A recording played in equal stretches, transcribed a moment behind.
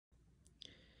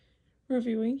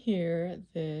reviewing here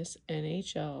this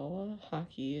NHL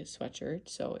hockey sweatshirt.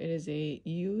 So it is a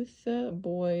youth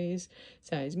boys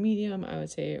size medium. I would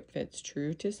say it fits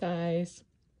true to size.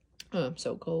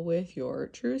 So go with your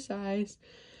true size.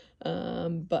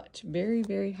 But very,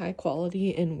 very high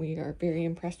quality, and we are very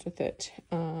impressed with it.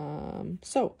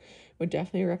 So would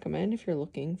definitely recommend if you're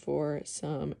looking for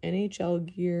some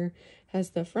NHL gear.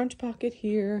 Has the front pocket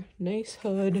here, nice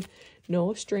hood,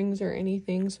 no strings or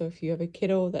anything. So if you have a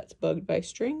kiddo that's bugged by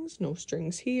strings, no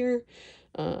strings here.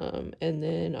 And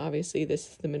then obviously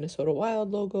this is the Minnesota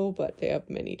Wild logo, but they have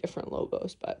many different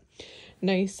logos. But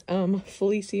nice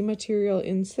fleecy material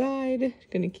inside,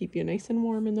 gonna keep you nice and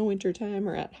warm in the wintertime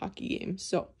or at hockey games.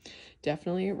 So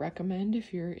definitely recommend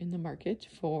if you're in the market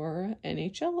for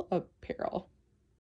NHL apparel.